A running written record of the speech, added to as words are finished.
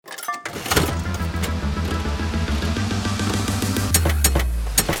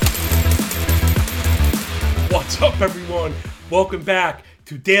What's up, everyone? Welcome back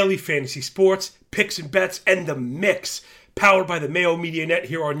to Daily Fantasy Sports, Picks and Bets, and The Mix, powered by the Mayo Media Net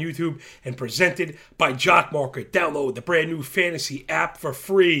here on YouTube and presented by Jock Market. Download the brand new fantasy app for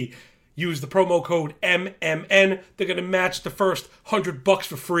free. Use the promo code MMN. They're going to match the first $100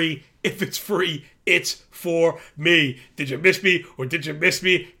 for free. If it's free, it's for me. Did you miss me or did you miss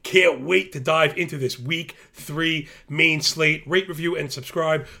me? Can't wait to dive into this week 3 main slate. Rate, review, and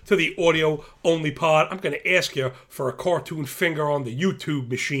subscribe to the audio-only pod. I'm going to ask you for a cartoon finger on the YouTube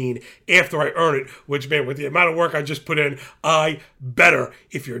machine after I earn it, which, man, with the amount of work I just put in, I better.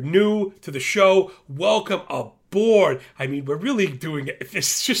 If you're new to the show, welcome aboard. I mean, we're really doing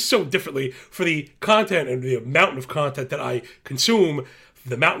this just so differently for the content and the amount of content that I consume.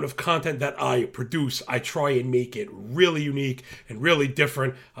 The mountain of content that I produce, I try and make it really unique and really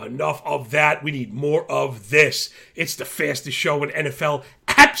different. Enough of that. We need more of this. It's the fastest show in NFL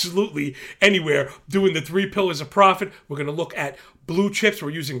absolutely anywhere. Doing the 3 pillars of profit. We're going to look at blue chips.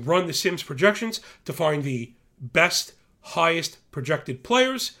 We're using Run the Sims projections to find the best, highest projected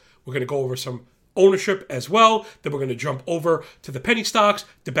players. We're going to go over some ownership as well. Then we're going to jump over to the penny stocks,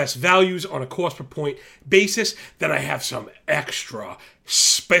 the best values on a cost per point basis. Then I have some extra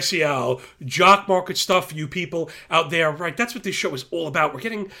special Jock Market stuff for you people out there, right? That's what this show is all about.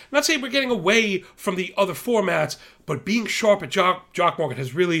 I'm not saying we're getting away from the other formats, but being sharp at Jock Market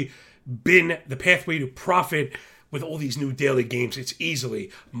has really been the pathway to profit with all these new daily games. It's easily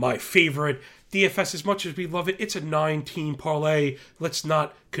my favorite. DFS, as much as we love it, it's a 9-team parlay. Let's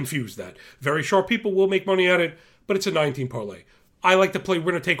not confuse that. Very sharp people will make money at it, but it's a 9-team parlay. I like to play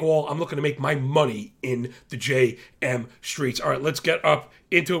winner take all. I'm looking to make my money in the JM streets. All right, let's get up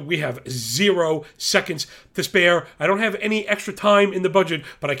into it. We have 0 seconds to spare. I don't have any extra time in the budget,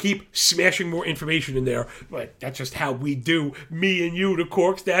 but I keep smashing more information in there. But that's just how we do. Me and you, the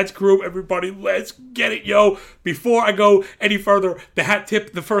Corks Dads crew. Everybody, let's get it, yo. Before I go any further, the hat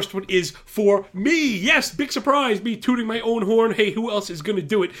tip, the first one is for me. Yes, big surprise, me tooting my own horn. Hey, who else is going to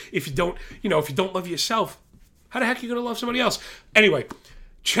do it if you don't love yourself? How the heck are you going to love somebody else? Anyway,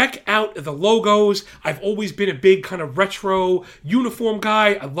 check out the logos. I've always been a big kind of retro uniform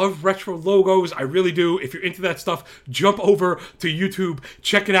guy. I love retro logos. I really do. If you're into that stuff, jump over to YouTube.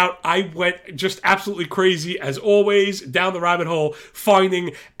 Check it out. I went just absolutely crazy, as always, down the rabbit hole,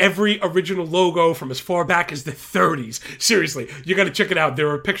 finding every original logo from as far back as the 30s. Seriously, you got to check it out.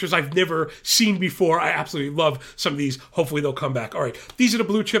 There are pictures I've never seen before. I absolutely love some of these. Hopefully they'll come back. All right, these are the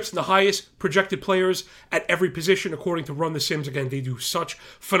blue chips and the highest projected players at every position, according to Run the Sims. Again, they do such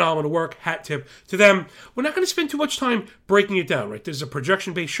phenomenal work. Hat tip to them. We're not going to spend too much time breaking it down, right? This is a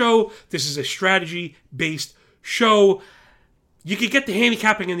projection-based show. This is a strategy-based show. You could get the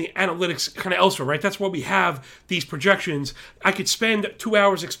handicapping and the analytics kind of elsewhere, right? That's why we have these projections. I could spend 2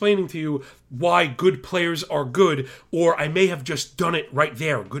 hours explaining to you why good players are good, or I may have just done it right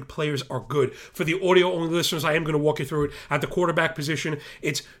there. Good players are good. For the audio-only listeners, I am going to walk you through it. At the quarterback position,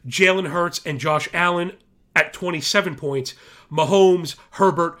 it's Jalen Hurts and Josh Allen at 27 points. Mahomes,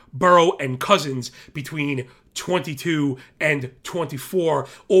 Herbert, Burrow, and Cousins between 22 and 24.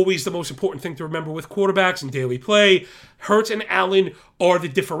 Always the most important thing to remember with quarterbacks in daily play. Hurts and Allen are the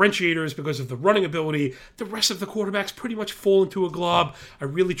differentiators because of the running ability. The rest of the quarterbacks pretty much fall into a glob. I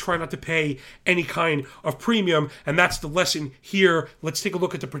really try not to pay any kind of premium, and that's the lesson here. Let's take a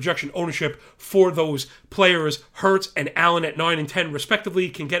look at the projection ownership for those players. Hurts and Allen at 9 and 10 respectively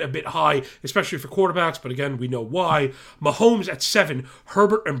can get a bit high, especially for quarterbacks, but again, we know why. Mahomes at 7,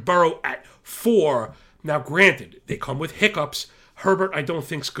 Herbert and Burrow at 4. Now, granted, they come with hiccups. Herbert, I don't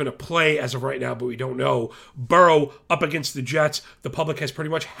think, is going to play as of right now, but we don't know. Burrow up against the Jets. The public has pretty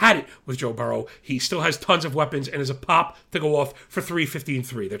much had it with Joe Burrow. He still has tons of weapons and is a pop to go off for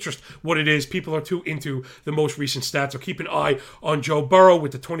 315-3. That's just what it is. People are too into the most recent stats. So keep an eye on Joe Burrow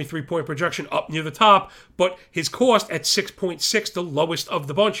with the 23-point projection up near the top, but his cost at 6.6, the lowest of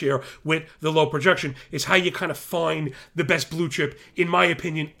the bunch here with the low projection, is how you kind of find the best blue chip, in my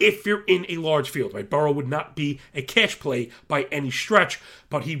opinion, if you're in a large field. Right? Burrow would not be a cash play by any stretch,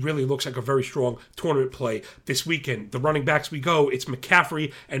 but he really looks like a very strong tournament play this weekend. The running backs we go, it's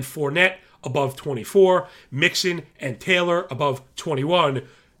McCaffrey and Fournette above 24, Mixon and Taylor above 21,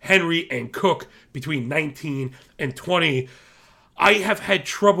 Henry and Cook between 19 and 20. I have had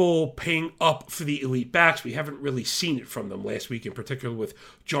trouble paying up for the elite backs. We haven't really seen it from them last week, in particular with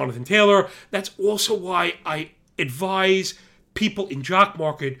Jonathan Taylor. That's also why I advise people in Jock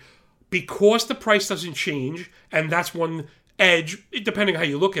Market, because the price doesn't change, and that's one edge, depending how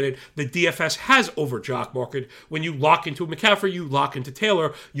you look at it, the DFS has over Jock Market. When you lock into McCaffrey, you lock into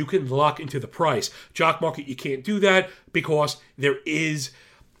Taylor, you can lock into the price. Jock Market, you can't do that because there is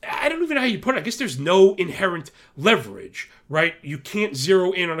I don't even know how you put it. I guess there's no inherent leverage, right? You can't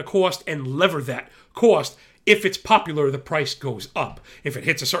zero in on a cost and lever that cost. If it's popular, the price goes up. If it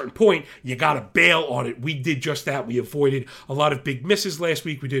hits a certain point, you got to bail on it. We did just that. We avoided a lot of big misses last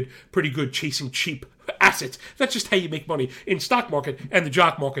week. We did pretty good chasing cheap assets. That's just how you make money in stock market and the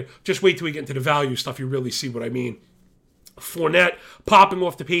jock market. Just wait till we get into the value stuff. You really see what I mean. Fournette popping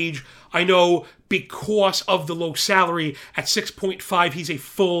off the page. I know because of the low salary at 6.5, he's a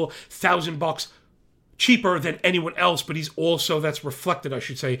full $1,000 cheaper than anyone else, but he's also, that's reflected, I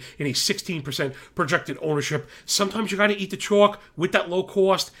should say, in a 16% projected ownership. Sometimes you got to eat the chalk with that low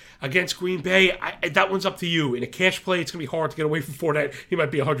cost against Green Bay. That one's up to you. In a cash play, it's going to be hard to get away from Fournette. He might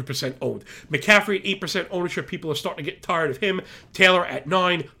be 100% owned. McCaffrey at 8% ownership. People are starting to get tired of him. Taylor at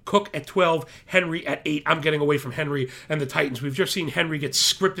 9, Cook at 12, Henry at 8. I'm getting away from Henry and the Titans. We've just seen Henry get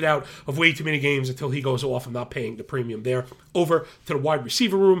scripted out of way too many games until he goes off. I'm not paying the premium there. Over to the wide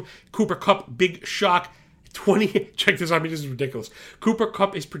receiver room. Cooper Kupp, big shock. 20, check this out, I mean, this is ridiculous. Cooper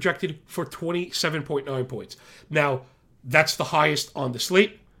Kupp is projected for 27.9 points. Now, that's the highest on the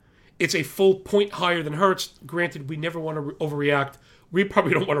slate. It's a full point higher than Hurts. Granted, we never want to overreact. We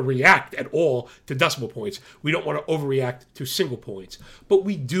probably don't want to react at all to decimal points. We don't want to overreact to single points. But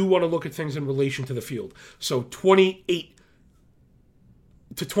we do want to look at things in relation to the field. So 28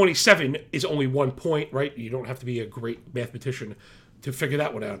 to 27 is only 1 point, right? You don't have to be a great mathematician to figure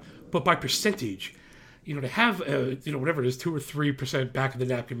that one out. But by percentage, to have, whatever it is, 2 or 3% back of the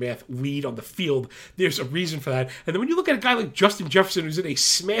napkin math lead on the field, there's a reason for that. And then when you look at a guy like Justin Jefferson, who's in a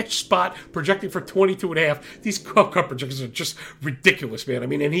smash spot, projecting for 22.5, these Cup projections are just ridiculous, man. I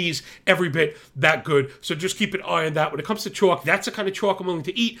mean, and he's every bit that good. So just keep an eye on that. When it comes to chalk, that's the kind of chalk I'm willing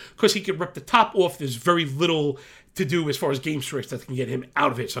to eat because he can rip the top off. There's very little to do as far as game stretch that can get him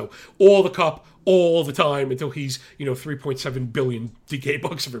out of it. So all the Cup, all the time until he's, 3.7 billion DK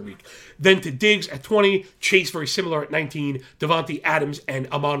bucks every week. Then to Diggs at 20, Chase very similar at 19, Devontae Adams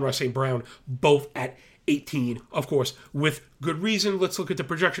and Amon-Ra St. Brown both at 18, of course, with good reason. Let's look at the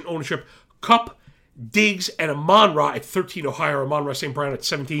projection ownership. Cup, Diggs, and Amon-Ra at 13 or higher. Amon-Ra St. Brown at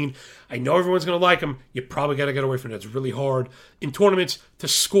 17. I know everyone's going to like him. You probably got to get away from that. It's really hard in tournaments to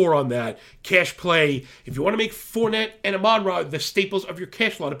score on that. Cash play, if you want to make Fournette and Amon-Ra the staples of your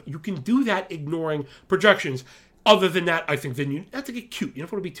cash lineup, you can do that ignoring projections. Other than that, I think then you have to get cute. You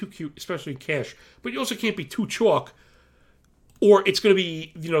don't want to be too cute, especially in cash. But you also can't be too chalk, or it's going to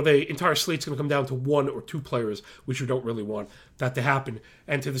be, the entire slate's going to come down to 1 or 2 players, which you don't really want that to happen.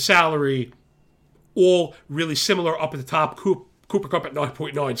 And to the salary, all really similar up at the top. Cooper Kupp at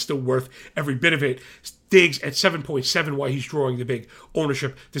 9.9, still worth every bit of it. Diggs at 7.7, why he's drawing the big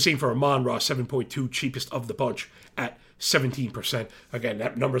ownership. The same for Amon-Ra, 7.2, cheapest of the bunch at 17%. Again,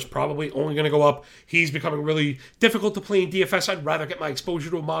 that number's probably only going to go up. He's becoming really difficult to play in DFS. I'd rather get my exposure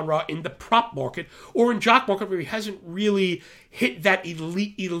to Amon-Ra in the prop market or in jock market where he hasn't really hit that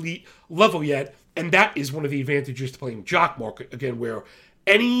elite level yet. And that is one of the advantages to playing jock market, again, where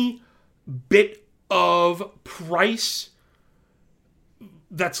any bit of price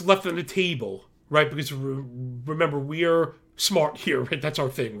that's left on the table, right? Because remember, we're smart here, right? That's our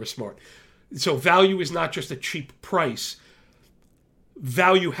thing. We're smart. So value is not just a cheap price.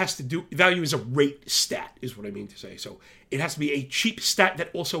 Value is a rate stat, is what I mean to say. So it has to be a cheap stat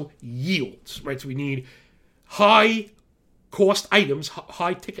that also yields, right? So we need high cost items,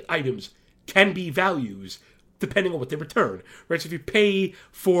 high ticket items can be values depending on what they return, right? So if you pay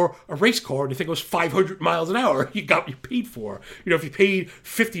for a race car and the thing goes 500 miles an hour, you got what you paid for. If you paid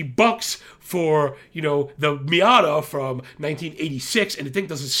 $50 for, the Miata from 1986 and the thing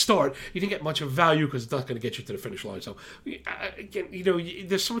doesn't start, you didn't get much of value because it's not going to get you to the finish line. So, again,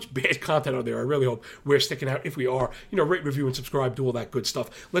 there's so much bad content out there. I really hope we're sticking out. If we are, rate, review, and subscribe, do all that good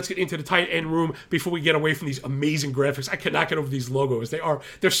stuff. Let's get into the tight end room before we get away from these amazing graphics. I cannot get over these logos.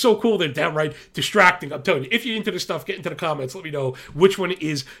 They're so cool. They're downright distracting. I'm telling you, if you're into this stuff, get into the comments. Let me know which one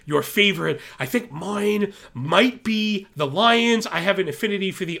is your favorite. I think mine might be the Lions. I have an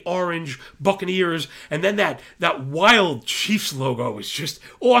affinity for the orange Buccaneers, and then that wild Chiefs logo is just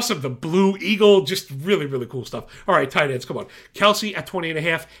awesome. The blue eagle, just really, really cool stuff. All right, tight ends, come on. Kelsey at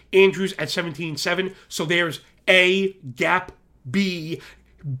 20.5, Andrews at 17.7. So there's A, gap, B,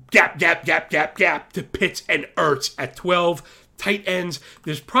 gap to Pitts and Ertz at 12. Tight ends,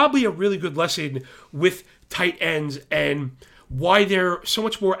 there's probably a really good lesson with tight ends and why they're so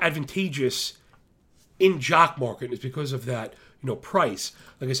much more advantageous in jock market is because of that, price.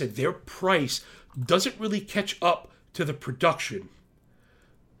 Like I said, their price doesn't really catch up to the production.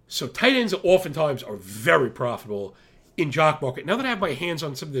 So tight ends oftentimes are very profitable in Jock Market. Now that I have my hands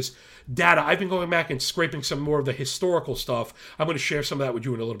on some of this data, I've been going back and scraping some more of the historical stuff. I'm going to share some of that with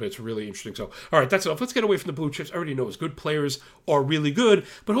you in a little bit. It's really interesting. So, all right, that's enough. Let's get away from the blue chips. I already know good players are really good,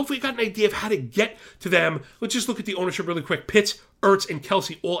 but hopefully you got an idea of how to get to them. Let's just look at the ownership really quick. Pitts, Ertz, and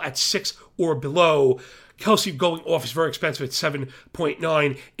Kelsey all at 6 or below. Kelsey going off is very expensive at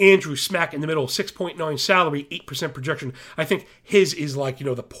 7.9. Andrew smack in the middle, 6.9 salary, 8% projection. I think his is like,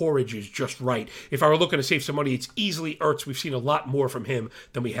 the porridge is just right. If I were looking to save some money, it's easily Ertz. We've seen a lot more from him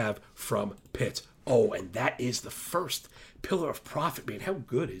than we have from Pitts. Oh, and that is the first pillar of profit, man. How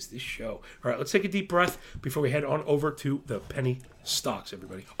good is this show? All right, let's take a deep breath before we head on over to the penny stocks,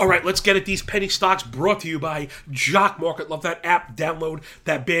 everybody. All right, let's get at these penny stocks brought to you by Jock Market. Love that app. Download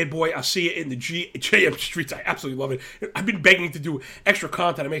that bad boy. I'll see you in the JM streets. I absolutely love it. I've been begging to do extra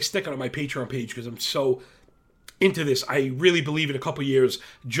content. I may stick it on my Patreon page because I'm so into this. I really believe in a couple years,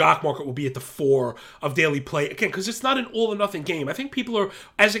 Jock Market will be at the fore of daily play. Again, because it's not an all or nothing game. I think people are,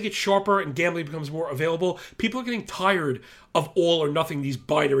 as it gets sharper and gambling becomes more available, people are getting tired of all or nothing, these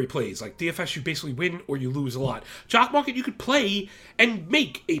binary plays. Like DFS, you basically win or you lose a lot. Jock Market, you could play and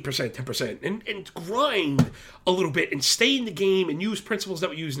make 8%, 10%, and grind a little bit and stay in the game and use principles that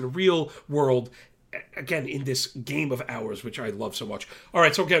we use in the real world, again, in this game of ours, which I love so much. All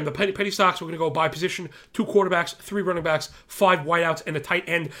right, so again, the penny stocks, we're going to go by position: 2 quarterbacks, 3 running backs, 5 wideouts, and a tight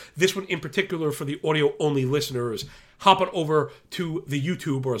end. This one in particular for the audio-only listeners. Hop on over to the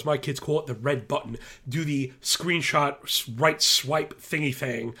YouTube, or as my kids call it, the red button. Do the screenshot right swipe thingy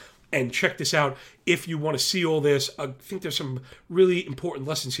thing, and check this out if you want to see all this. I think there's some really important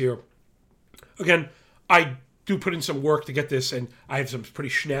lessons here. Again, I do put in some work to get this, and I have some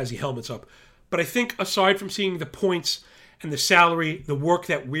pretty snazzy helmets up. But I think aside from seeing the points and the salary, the work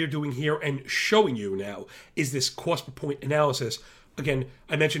that we're doing here and showing you now is this cost per point analysis. Again,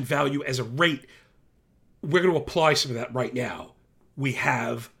 I mentioned value as a rate. We're going to apply some of that right now. We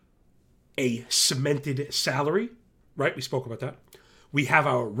have a cemented salary, right? We spoke about that. We have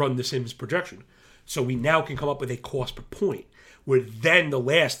our run the Sims projection. So we now can come up with a cost per point, where then the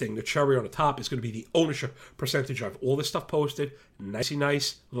last thing, the cherry on the top, is going to be the ownership percentage. I have all this stuff posted, nicey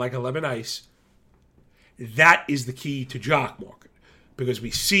nice, like a lemon ice. That is the key to Jock Market, because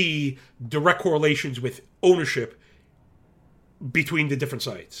we see direct correlations with ownership between the different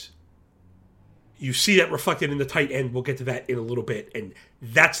sites. You see that reflected in the tight end. We'll get to that in a little bit, and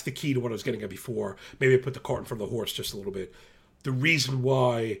that's the key to what I was getting at before. Maybe I put the cart in front of the horse just a little bit. The reason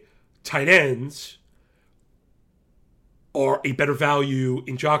why tight ends are a better value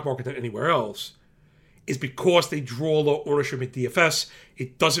in Jock Market than anywhere else is because they draw low ownership at DFS.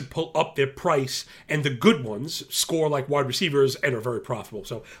 It doesn't pull up their price, and the good ones score like wide receivers and are very profitable.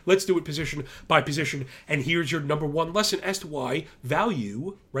 So let's do it position by position, and here's your number one lesson as to why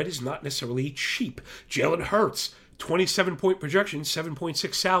value, right, is not necessarily cheap. Jalen Hurts, 27-point projection,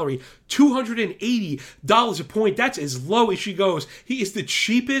 7.6 salary, $280 a point. That's as low as she goes. He is the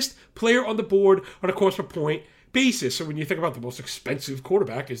cheapest player on the board on a cost per point basis. So when you think about the most expensive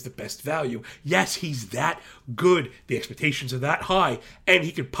quarterback is the best value, yes, he's that good. The expectations are that high, and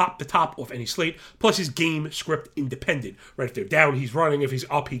he can pop the top off any slate. Plus, his game script independent. Right, if they're down, he's running. If he's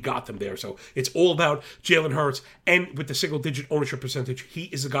up, he got them there. So it's all about Jalen Hurts, and with the single-digit ownership percentage, he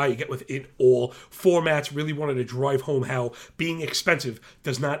is the guy you get within all formats. Really wanted to drive home how being expensive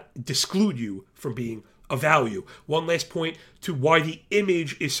does not disclude you from being a value. One last point to why the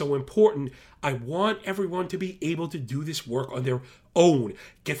image is so important. I want everyone to be able to do this work on their own.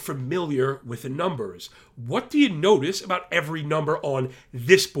 Get familiar with the numbers. What do you notice about every number on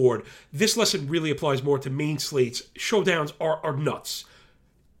this board? This lesson really applies more to main slates. Showdowns are nuts.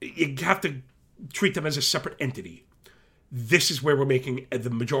 You have to treat them as a separate entity. This is where we're making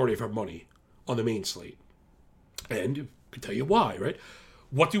the majority of our money, on the main slate. And I can tell you why, right?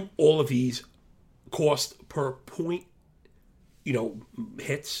 What do all of these cost per point,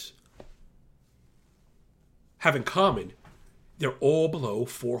 hits have in common? They're all below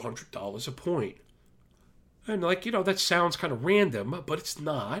 $400 a point. And that sounds kind of random, but it's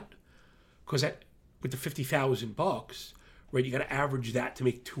not. Because with the $50,000, right, you got to average that to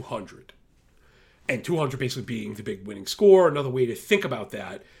make 200. And 200 basically being the big winning score. Another way to think about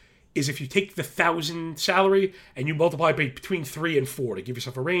that is if you take the 1,000 salary and you multiply by between 3 and 4 to give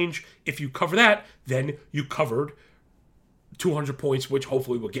yourself a range. If you cover that, then you covered 200 points, which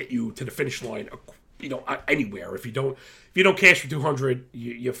hopefully will get you to the finish line, anywhere. If you don't cash for 200,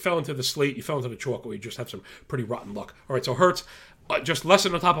 you fell into the slate, you fell into the chalk, or you just have some pretty rotten luck. All right, so Hurts, just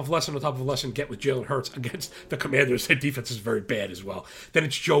lesson on top of lesson on top of lesson get with Jalen Hurts against the Commanders. Their defense is very bad as well. Then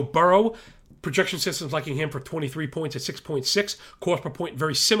it's Joe Burrow. Projection systems liking him for 23 points at 6.6. Cost per point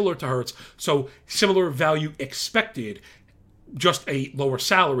very similar to Hurts. So similar value expected, just a lower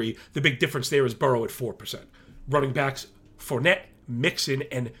salary. The big difference there is Burrow at 4%. Running backs Fournette, Mixon,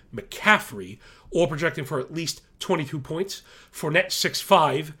 and McCaffrey all projecting for at least 22 points. Fournette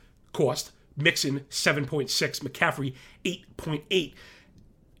 6.5 cost. Mixon 7.6. McCaffrey 8.8.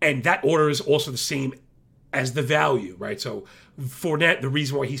 And that order is also the same as the value, right? So Fournette, the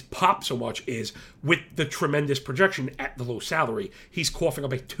reason why he's popped so much is with the tremendous projection at the low salary, he's coughing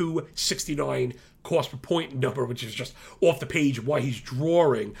up a 269 cost per point number, which is just off the page why he's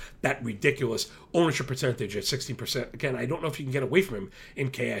drawing that ridiculous ownership percentage at 16%. Again, I don't know if you can get away from him in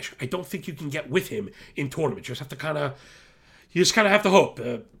cash. I don't think you can get with him in tournaments. You just have to hope.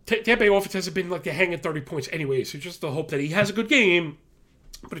 Tampa Bay offense hasn't been like they're hanging 30 points anyway, so just the hope that he has a good game,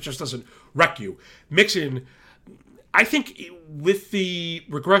 but it just doesn't wreck you. Mixon, I think with the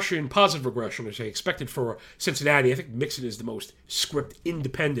positive regression, as I expected for Cincinnati, I think Mixon is the most script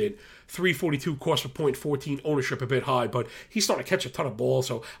independent. 342 cost per point, 14 ownership, a bit high, but he's starting to catch a ton of balls,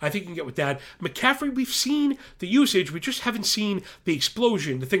 so I think you can get with that. McCaffrey, we've seen the usage, we just haven't seen the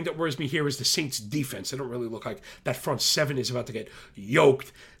explosion. The thing that worries me here is the Saints' defense. They don't really look like that front seven is about to get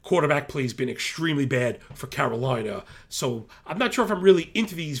yoked. Quarterback play's been extremely bad for Carolina, so I'm not sure if I'm really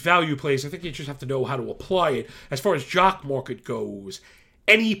into these value plays. I think you just have to know how to apply it. As far as jock market goes,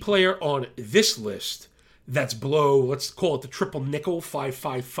 any player on this list that's below, let's call it the triple nickel,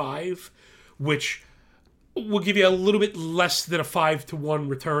 555, which will give you a little bit less than a 5-to-1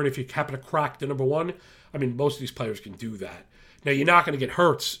 return if you happen to crack the number one. I mean, most of these players can do that. Now, you're not going to get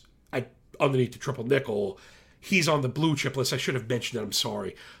Hurts underneath the triple nickel. He's on the blue chip list. I should have mentioned it. I'm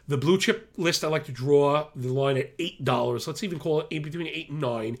sorry. The blue chip list, I like to draw the line at $8. Let's even call it between 8 and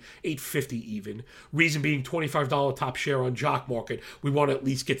 9, $8.50 even. Reason being $25 top share on jock market. We want to at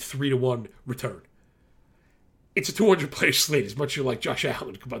least get 3-to-1 return. It's a 200-player slate, as much as you like Josh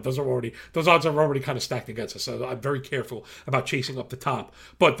Allen. Come on, those odds are already kind of stacked against us, so I'm very careful about chasing up the top.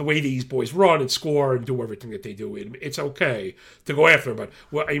 But the way these boys run and score and do everything that they do, it's okay to go after them.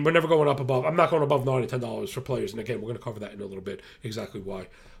 But we're never going up above. I'm not going above $9 or $10 for players, and again, we're going to cover that in a little bit, exactly why.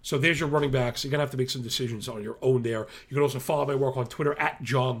 So there's your running backs. You're going to have to make some decisions on your own there. You can also follow my work on Twitter at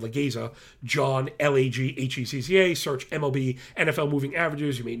John Laghezza, John, Laghezza. Search MLB, NFL Moving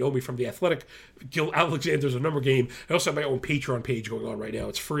Averages. You may know me from The Athletic. Gil Alexander's a number game. I also have my own Patreon page going on right now.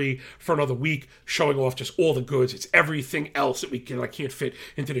 It's free for another week, showing off just all the goods. It's everything else that I can't fit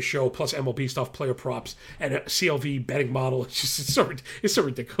into the show, plus MLB stuff, player props, and a CLV betting model. It's so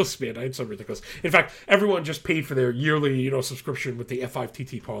ridiculous, man. It's so ridiculous. In fact, everyone just paid for their yearly, subscription with the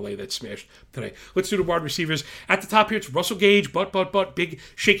F5TT parlay that smashed today. Let's do the wide receivers. At the top here, it's Russell Gage, but, big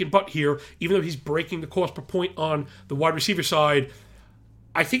shaking butt here. Even though he's breaking the cost per point on the wide receiver side,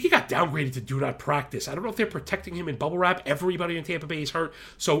 I think he got downgraded to do not practice. I don't know if they're protecting him in bubble wrap. Everybody in Tampa Bay is hurt.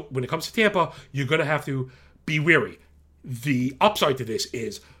 So when it comes to Tampa, you're going to have to be wary. The upside to this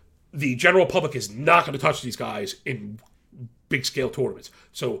is the general public is not going to touch these guys in big-scale tournaments.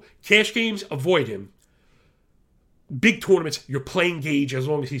 So cash games, avoid him. Big tournaments, you're playing Gage as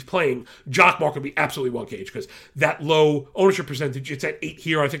long as he's playing. Jock market would be absolutely one Gage because that low ownership percentage, it's at 8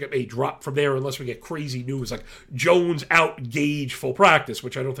 here. I think it may drop from there unless we get crazy news like Jones out Gage full practice,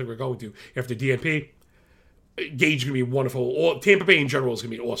 which I don't think we're going to after DNP. Gage is going to be wonderful. Or Tampa Bay in general is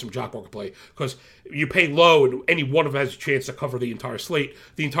going to be an awesome jock market play because you pay low and any one of them has a chance to cover the entire slate,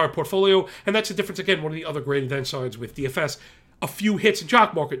 the entire portfolio. And that's the difference, again, one of the other great event signs with DFS. A few hits in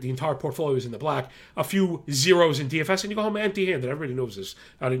jock market, the entire portfolio is in the black. A few zeros in DFS, and you go home empty-handed. Everybody knows this.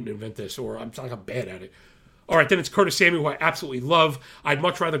 I didn't invent this, or I'm bad at it. All right, then it's Curtis Samuel, who I absolutely love. I'd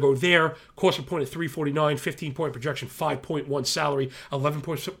much rather go there. Cost per point at 349, 15-point projection, 5.1 salary,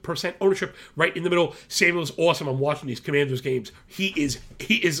 11% ownership, right in the middle. Samuel's awesome. I'm watching these Commanders games. He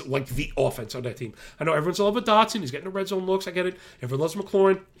is like the offense on that team. I know everyone's in love with Dotson. He's getting the red zone looks. I get it. Everyone loves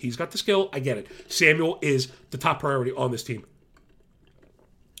McLaurin. He's got the skill. I get it. Samuel is the top priority on this team.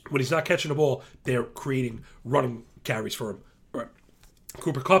 When he's not catching the ball, they're creating running carries for him. Right.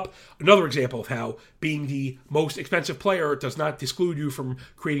 Cooper Kupp, another example of how being the most expensive player does not disclude you from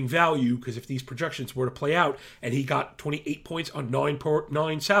creating value, because if these projections were to play out and he got 28 points on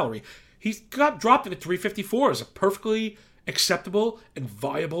 9 salary, he's got dropped at 354 is a perfectly acceptable and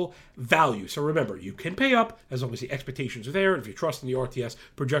viable value. So remember, you can pay up as long as the expectations are there. And if you trust in the RTS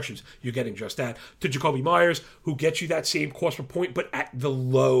projections, you're getting just that. To Jakobi Meyers, who gets you that same cost per point, but at the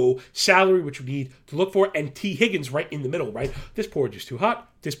low salary, which you need to look for. And T. Higgins right in the middle, right? This porridge is too hot.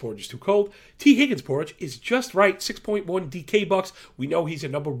 This porridge is too cold. T. Higgins porridge is just right. 6.1 DK bucks. We know he's a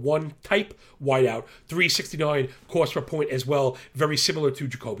number one type wideout. 369 cost per point as well. Very similar to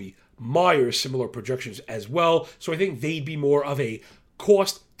Jakobi Meyers, similar projections as well. So I think they'd be more of a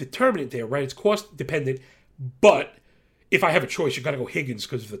cost determinant there, right? It's cost dependent, but if I have a choice, you got to go Higgins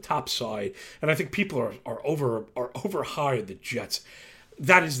because of the top side. And I think people are over high in the Jets.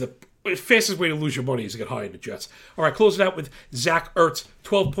 That is the fastest way to lose your money is to get high in the Jets. All right, close it out with Zach Ertz,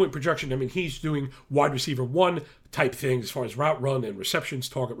 12-point projection. I mean, he's doing wide receiver one type things as far as route run and receptions,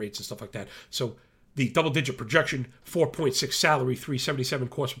 target rates, and stuff like that. So the double-digit projection, 4.6 salary, 377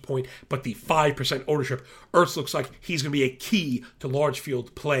 cost per point, but the 5% ownership. Ertz looks like he's going to be a key to large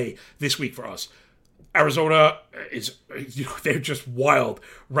field play this week for us. Arizona is, they're just wild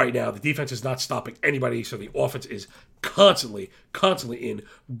right now. The defense is not stopping anybody, so the offense is constantly in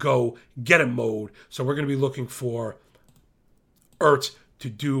go-get-em mode. So we're going to be looking for Ertz to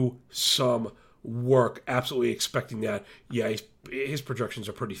do some work. Absolutely expecting that. Yeah, his projections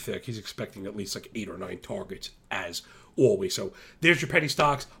are pretty thick. He's expecting at least like 8 or 9 targets as always. So there's your penny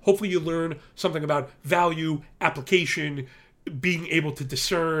stocks. Hopefully you learn something about value, application, being able to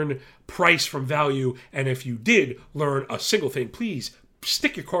discern price from value. And if you did learn a single thing, please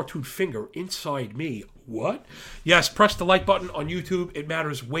stick your cartoon finger inside me. What? Yes, press the like button on YouTube. It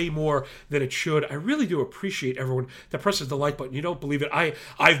matters way more than it should. I really do appreciate everyone that presses the like button. You don't believe it.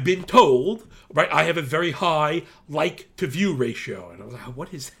 I've been told, right, I have a very high like to view ratio. And I was like,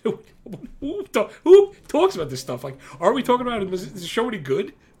 what is that? Who talks about this stuff? Like, are we talking about it? Is the show any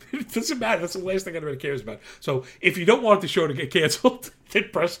good? It doesn't matter. That's the last thing anybody cares about. So if you don't want the show to get canceled, then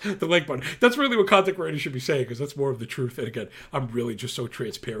press the like button. That's really what content creators should be saying, because that's more of the truth. And again, I'm really just so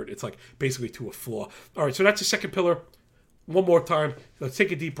transparent. It's like basically to a flaw. All right, so that's the second pillar. One more time. Let's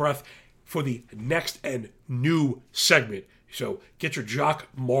take a deep breath for the next and new segment. So get your jock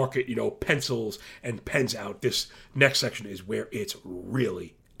market, pencils and pens out. This next section is where it's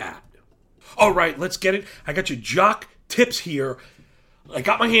really at. All right, let's get it. I got your jock tips here. I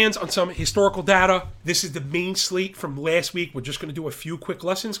got my hands on some historical data. This is the main slate from last week. We're just going to do a few quick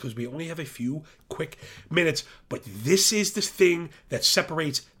lessons because we only have a few quick minutes. But this is the thing that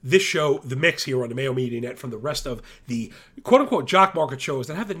separates this show, The Mix, here on the Mayo Media Net, from the rest of the quote-unquote jock market shows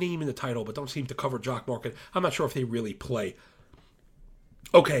that have the name in the title but don't seem to cover jock market. I'm not sure if they really play.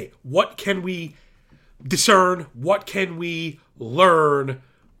 Okay, what can we discern? What can we learn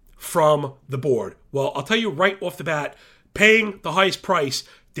from the board? Well, I'll tell you right off the bat, paying the highest price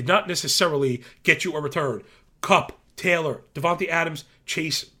did not necessarily get you a return. Kupp, Taylor, Devontae Adams,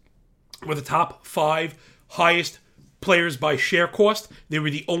 Chase were the top 5 highest players by share cost. They were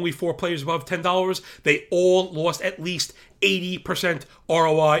the only 4 players above $10. They all lost at least 80%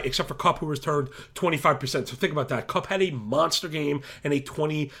 ROI, except for Kupp, who returned 25%. So think about that. Kupp had a monster game and a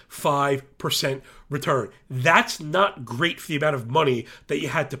 25% return. That's not great for the amount of money that you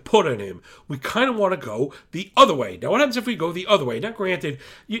had to put on him. We kind of want to go the other way. Now, what happens if we go the other way? Now, granted,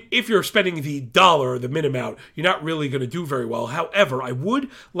 if you're spending the dollar, the min amount, you're not really going to do very well. However, I would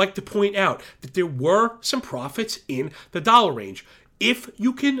like to point out that there were some profits in the dollar range. If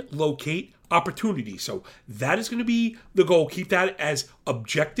you can locate opportunity. So that is going to be the goal. Keep that as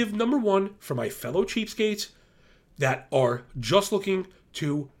objective number 1 for my fellow cheapskates that are just looking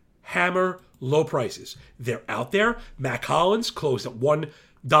to hammer low prices. They're out there. Mac Hollins closed at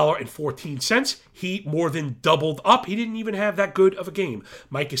 $1.14. He more than doubled up. He didn't even have that good of a game.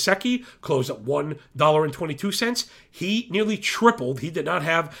 Mike Gesicki closed at $1.22. He nearly tripled. He did not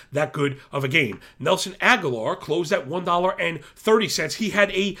have that good of a game. Nelson Aguilar closed at $1.30. He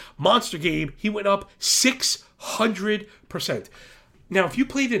had a monster game. He went up 600%. Now, if you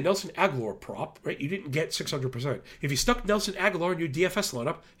played the Nelson Aguilar prop, right, you didn't get 600%. If you stuck Nelson Aguilar in your DFS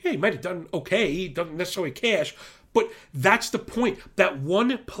lineup, yeah, you might have done okay. He doesn't necessarily cash, but that's the point. That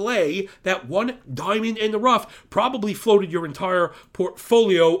one play, that one diamond in the rough probably floated your entire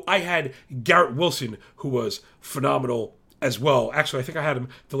portfolio. I had Garrett Wilson, who was phenomenal as well. Actually, I think I had him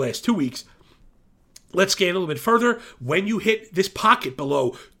the last 2 weeks. Let's scan a little bit further. When you hit this pocket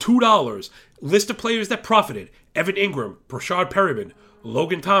below $2, list of players that profited: Evan Ingram, Brashad Perryman,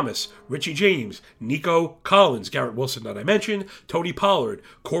 Logan Thomas, Richie James, Nico Collins, Garrett Wilson that I mentioned, Tony Pollard,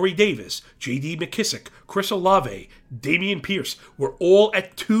 Corey Davis, J.D. McKissick, Chris Olave, Damian Pierce were all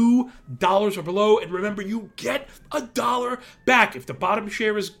at $2 or below. And remember, you get $1 back if the bottom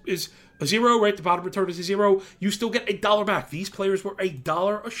share is a zero, right? The bottom return is a zero. You still get $1 back. These players were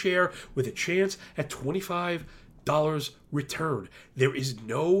 $1 a share with a chance at $25 return. There is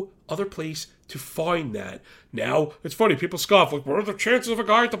no other place to find that. Now, it's funny, people scoff, like, what are the chances of a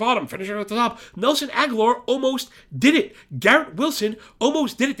guy at the bottom finishing at the top? Nelson Aguilar almost did it. Garrett Wilson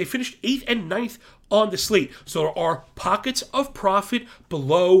almost did it. They finished 8th and 9th on the slate. So there are pockets of profit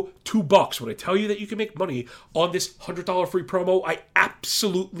below $2. When I tell you that you can make money on this $100 free promo, I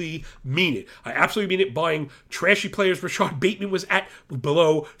absolutely mean it. I absolutely mean it. Buying trashy players. Rashad Bateman was at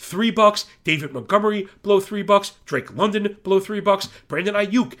below $3. David Montgomery below $3. Drake London below $3. Brandon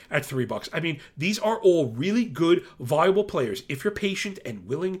Ayuk at $3. I mean, these are all really good, viable players. If you're patient and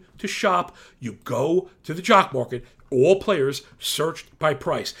willing to shop, you go to the Jock Market. All players searched by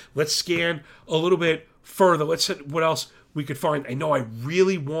price. Let's scan a little bit further. Let's see what else we could find. I know I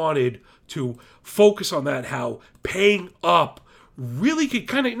really wanted to focus on that, how paying up really could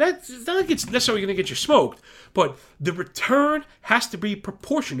kind of, it's not like it's necessarily going to get you smoked, but the return has to be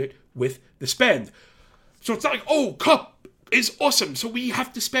proportionate with the spend. So it's not like, oh, Cup is awesome, so we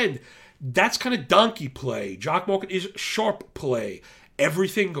have to spend. That's kind of donkey play. Jock Market is sharp play.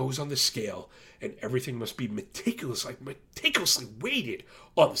 Everything goes on the scale, and everything must be meticulously weighted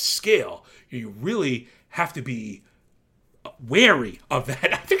on the scale. You really have to be wary of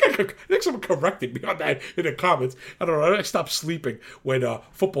that. I think someone corrected me on that in the comments. I don't know. I stopped sleeping when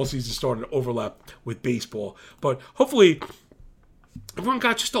football season started to overlap with baseball. But hopefully everyone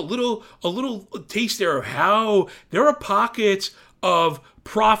got just a little taste there of how there are pockets of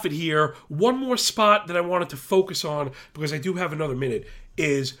profit here. One more spot that I wanted to focus on, because I do have another minute,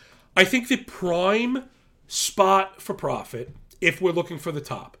 is I think the prime spot for profit, if we're looking for the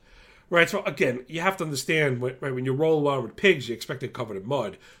top, right? So again, you have to understand, when you roll around with pigs, you expect it covered in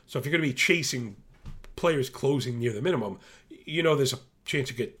mud. So if you're going to be chasing players closing near the minimum, there's a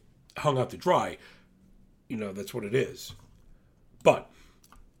chance you get hung out to dry. That's what it is. But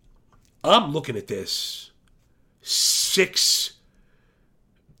I'm looking at this $6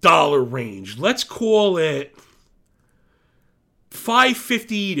 range. Let's call it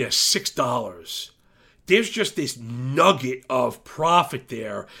 $5.50 to $6. There's just this nugget of profit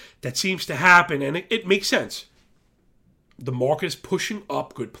there that seems to happen, and it makes sense. The market is pushing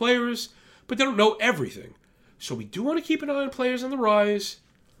up good players, but they don't know everything. So we do want to keep an eye on players on the rise.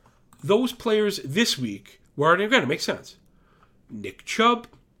 Those players this week were, and again, it makes sense. Nick Chubb,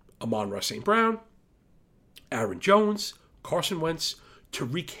 Amon-Ra St. Brown, Aaron Jones, Carson Wentz,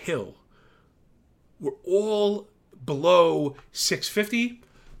 Tyreek Hill were all below $6.50.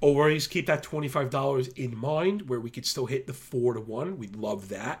 Always keep that $25 in mind, where we could still hit the 4-1. We'd love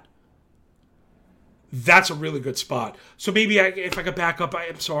that. That's a really good spot. So maybe if I could back up,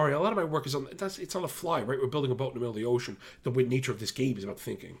 I'm sorry. A lot of my work is on the fly, right? We're building a boat in the middle of the ocean. The nature of this game is about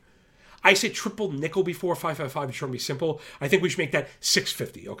thinking. I said triple nickel before, 555. You're trying to be simple. I think we should make that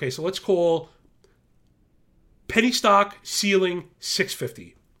 $6.50. Okay, so let's call penny stock ceiling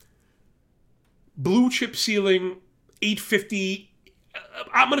 $6.50. Blue chip ceiling $8.50.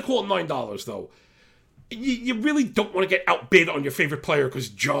 I'm going to call it $9, though. You really don't want to get outbid on your favorite player because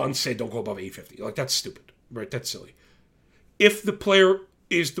John said don't go above $8.50. Like, that's stupid, right? That's silly. If the player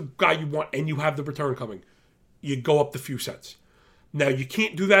is the guy you want and you have the return coming, you go up the few cents. Now, you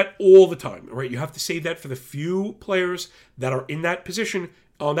can't do that all the time, right? You have to save that for the few players that are in that position,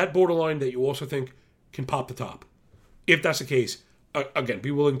 on that borderline, that you also think can pop the top. If that's the case, again,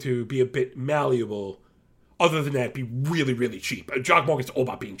 be willing to be a bit malleable. Other than that, be really, really cheap. Jock Market's all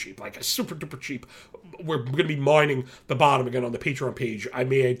about being cheap, like super duper cheap. We're going to be mining the bottom again on the Patreon page. I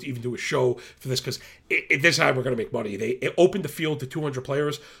may even do a show for this because this is how we're going to make money. They opened the field to 200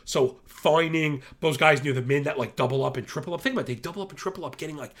 players, so finding those guys near the min that like double up and triple up. Think about it, they double up and triple up,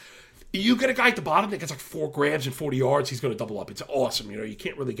 getting like, you get a guy at the bottom that gets like 4 grabs and 40 yards, he's going to double up. It's awesome. You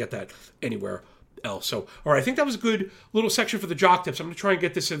can't really get that anywhere else. So, all right, I think that was a good little section for the Jock Tips. I'm going to try and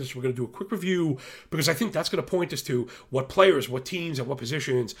get this in. So we're going to do a quick review because I think that's going to point us to what players, what teams, and what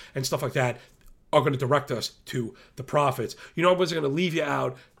positions and stuff like that are going to direct us to the profits. I wasn't going to leave you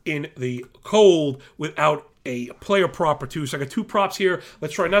out in the cold without a player prop or two. So I got 2 props here.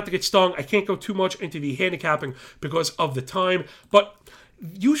 Let's try not to get stung. I can't go too much into the handicapping because of the time. But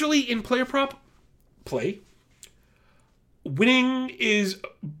usually in player prop play, winning is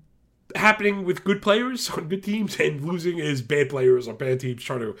happening with good players on good teams, and losing is bad players on bad teams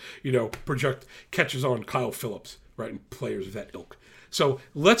trying to, project catches on Kyle Phillips, right, and players of that ilk. So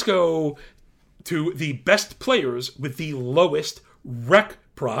let's go to the best players with the lowest rec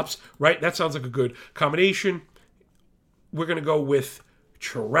props, right? That sounds like a good combination. We're going to go with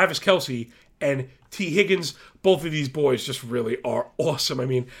Travis Kelce and T. Higgins. Both of these boys just really are awesome. I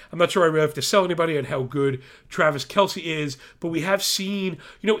mean, I'm not sure I really have to sell anybody on how good Travis Kelce is, but we have seen,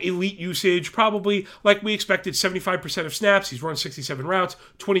 elite usage, probably like we expected, 75% of snaps. He's run 67 routes,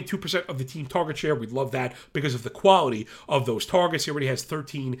 22% of the team target share. We love that because of the quality of those targets. He already has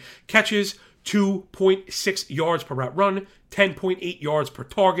 13 catches, 2.6 yards per route run, 10.8 yards per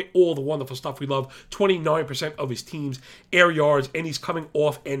target, all the wonderful stuff we love, 29% of his team's air yards, and he's coming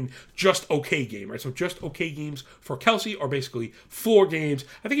off an just okay game, right? So just okay games for Kelce are basically 4 games.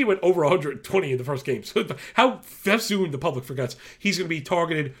 I think he went over 120 in the first game. So how soon the public forgets he's going to be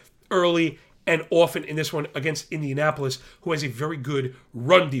targeted early and often in this one against Indianapolis, who has a very good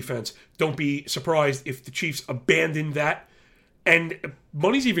run defense. Don't be surprised if the Chiefs abandon that. And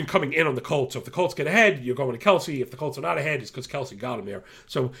money's even coming in on the Colts. So if the Colts get ahead, you're going to Kelce. If the Colts are not ahead, it's because Kelce got him there.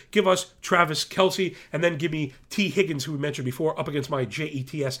 So give us Travis Kelce, and then give me T. Higgins, who we mentioned before, up against my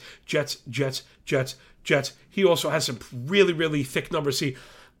Jets, Jets. He also has some really, really thick numbers. See,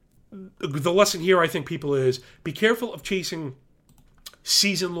 the lesson here, I think, people, is be careful of chasing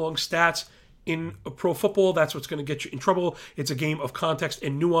season-long stats. In pro football, that's what's going to get you in trouble. It's a game of context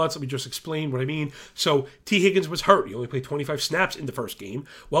and nuance. Let me just explain what I mean. So T. Higgins was hurt. He only played 25 snaps in the first game.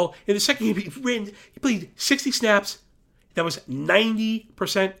 Well, in the second game, he played 60 snaps. That was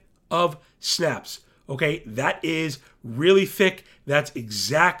 90% of snaps. Okay, that is really thick. That's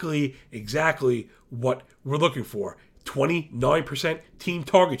exactly what we're looking for. 29% team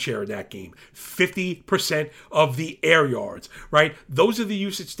target share in that game, 50% of the air yards, right? Those are the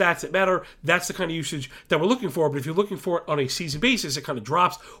usage stats that matter. That's the kind of usage that we're looking for. But if you're looking for it on a season basis, it kind of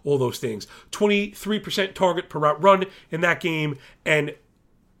drops all those things. 23% target per route run in that game, and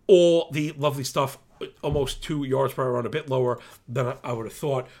all the lovely stuff, almost 2 yards per run, a bit lower than I would have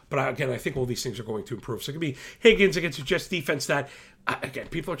thought. But I think all these things are going to improve. So it could be Higgins against the Jets defense that, again,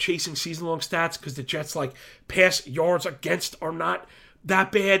 people are chasing season-long stats because the Jets, pass yards against are not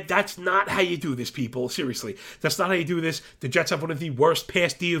that bad. That's not how you do this, people. Seriously, that's not how you do this. The Jets have one of the worst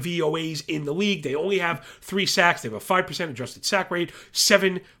pass DVOAs in the league. They only have 3 sacks. They have a 5% adjusted sack rate,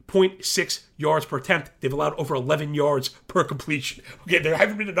 7.6 yards per attempt. They've allowed over 11 yards per completion. Okay, there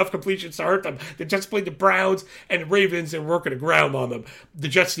haven't been enough completions to hurt them. The Jets played the Browns and the Ravens and working the ground on them. The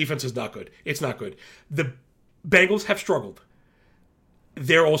Jets defense is not good. It's not good. The Bengals have struggled.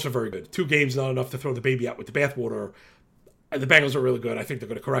 They're also very good. 2 games not enough to throw the baby out with the bathwater. The Bengals are really good. I think they're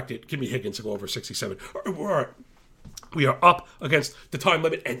going to correct it. Give me Higgins to go over 67. All right. We are up against the time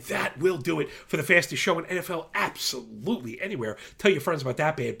limit, and that will do it for the fastest show in NFL absolutely anywhere. Tell your friends about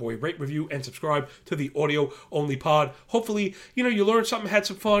that bad boy. Rate, review, and subscribe to the audio-only pod. Hopefully, you learned something, had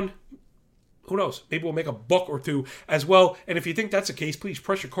some fun. Who knows? Maybe we'll make a buck or two as well. And if you think that's the case, please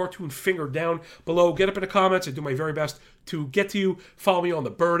press your cartoon finger down below. Get up in the comments. I do my very best to get to you. Follow me on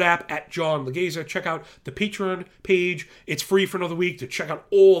the Bird app at John Legeza. Check out the Patreon page. It's free for another week to check out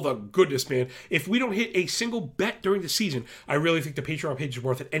all the goodness, man. If we don't hit a single bet during the season, I really think the Patreon page is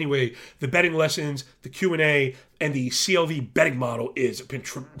worth it anyway. The betting lessons, the Q&A, and the CLV betting model has been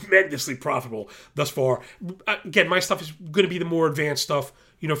tremendously profitable thus far. Again, my stuff is going to be the more advanced stuff.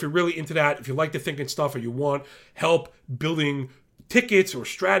 If you're really into that, if you like the thinking stuff, or you want help building tickets or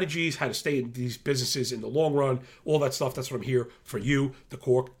strategies, how to stay in these businesses in the long run, all that stuff, that's what I'm here for you, the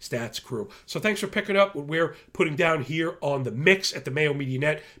Cork Stats crew. So thanks for picking up what we're putting down here on the mix at the Mayo Media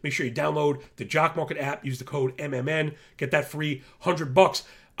Net. Make sure you download the Jock Market app, use the code MMN, get that free $100.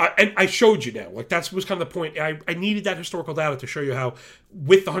 And I showed you now. That was kind of the point. I needed that historical data to show you how,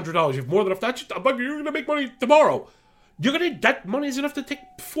 with the $100, you have more than enough. You're going to make money tomorrow. That money is enough to take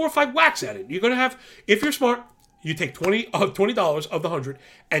 4 or 5 whacks at it. You're going to have, if you're smart, you take $20 of the $100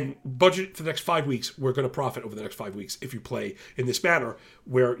 and budget for the next 5 weeks. We're going to profit over the next 5 weeks if you play in this manner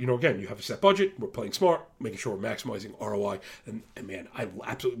where, again, you have a set budget. We're playing smart, making sure we're maximizing ROI. And man, I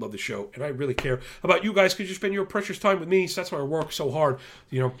absolutely love the show. And I really care about you guys because you spend your precious time with me. So that's why I work so hard,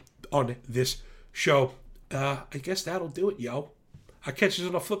 on this show. I guess that'll do it, yo. I'll catch you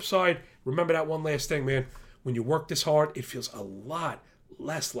on the flip side. Remember that one last thing, man. When you work this hard, it feels a lot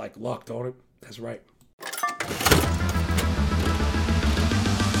less like luck, don't it? That's right.